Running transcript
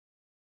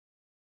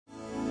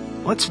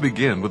Let's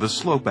begin with a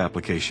slope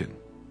application.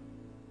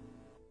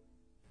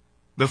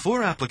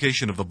 Before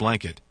application of the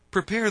blanket,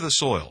 prepare the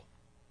soil,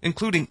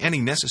 including any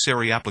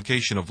necessary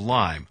application of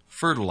lime,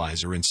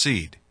 fertilizer, and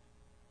seed.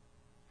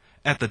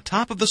 At the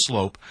top of the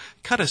slope,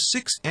 cut a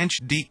 6-inch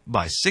deep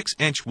by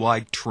 6-inch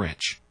wide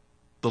trench,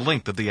 the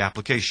length of the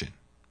application.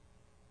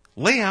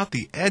 Lay out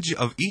the edge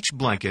of each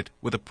blanket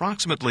with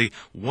approximately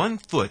 1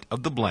 foot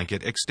of the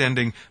blanket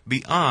extending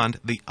beyond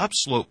the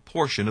upslope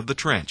portion of the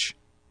trench.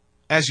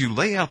 As you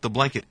lay out the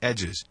blanket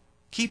edges,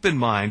 keep in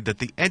mind that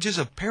the edges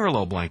of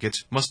parallel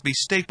blankets must be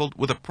stapled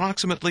with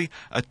approximately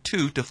a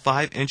 2 to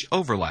 5 inch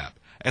overlap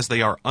as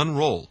they are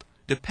unrolled,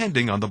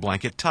 depending on the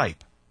blanket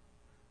type.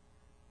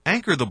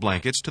 Anchor the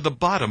blankets to the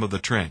bottom of the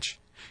trench,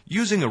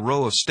 using a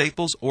row of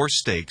staples or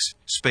stakes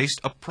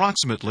spaced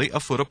approximately a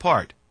foot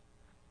apart.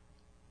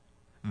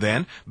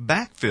 Then,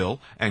 backfill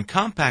and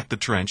compact the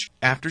trench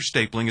after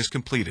stapling is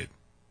completed.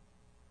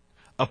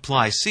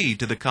 Apply seed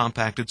to the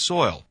compacted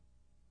soil,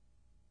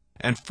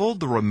 and fold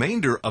the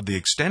remainder of the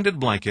extended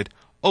blanket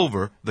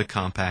over the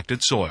compacted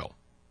soil.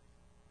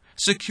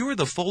 Secure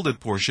the folded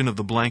portion of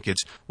the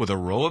blankets with a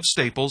row of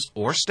staples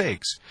or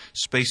stakes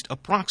spaced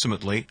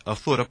approximately a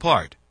foot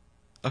apart,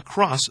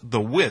 across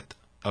the width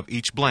of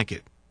each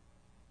blanket.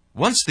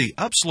 Once the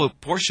upslope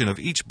portion of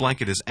each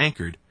blanket is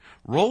anchored,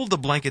 roll the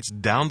blankets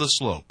down the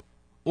slope,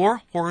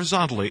 or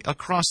horizontally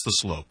across the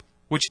slope,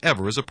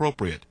 whichever is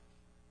appropriate.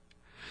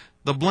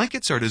 The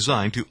blankets are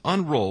designed to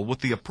unroll with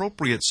the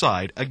appropriate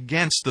side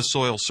against the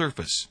soil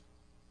surface.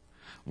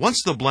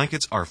 Once the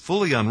blankets are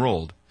fully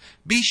unrolled,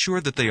 be sure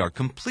that they are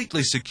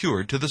completely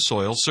secured to the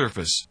soil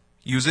surface,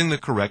 using the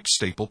correct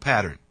staple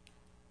pattern.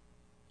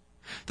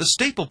 The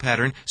staple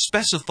pattern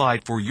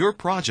specified for your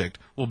project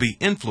will be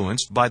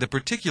influenced by the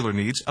particular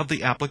needs of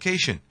the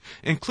application,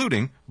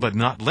 including, but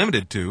not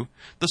limited to,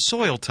 the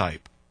soil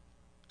type,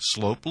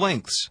 slope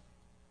lengths,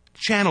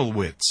 channel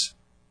widths,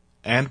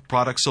 and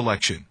product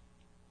selection.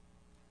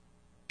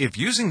 If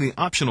using the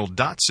optional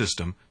dot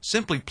system,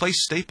 simply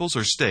place staples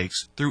or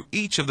stakes through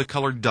each of the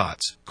colored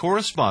dots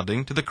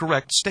corresponding to the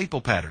correct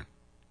staple pattern.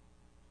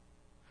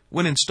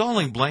 When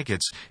installing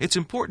blankets, it's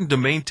important to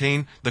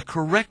maintain the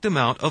correct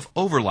amount of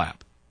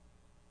overlap.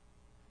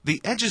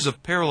 The edges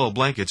of parallel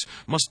blankets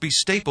must be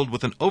stapled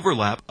with an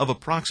overlap of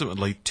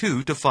approximately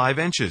 2 to 5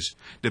 inches,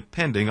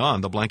 depending on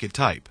the blanket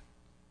type.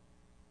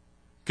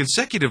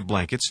 Consecutive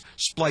blankets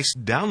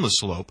spliced down the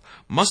slope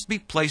must be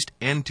placed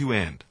end to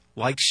end,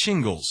 like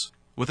shingles,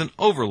 with an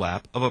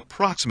overlap of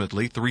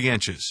approximately 3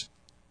 inches.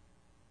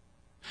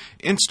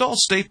 Install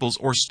staples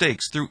or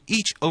stakes through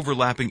each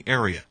overlapping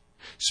area,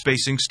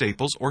 spacing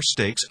staples or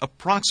stakes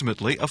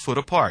approximately a foot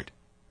apart,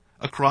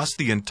 across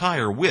the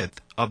entire width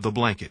of the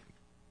blanket.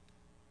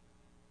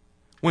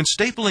 When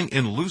stapling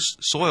in loose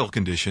soil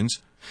conditions,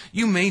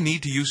 you may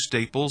need to use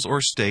staples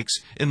or stakes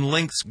in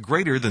lengths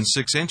greater than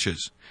 6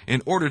 inches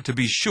in order to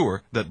be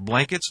sure that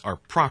blankets are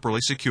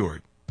properly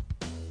secured.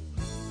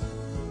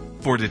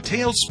 For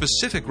detailed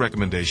specific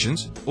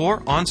recommendations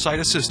or on-site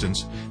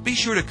assistance, be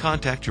sure to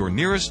contact your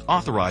nearest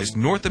authorized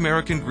North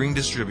American Green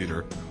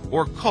distributor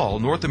or call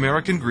North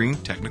American Green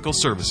Technical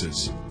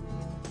Services.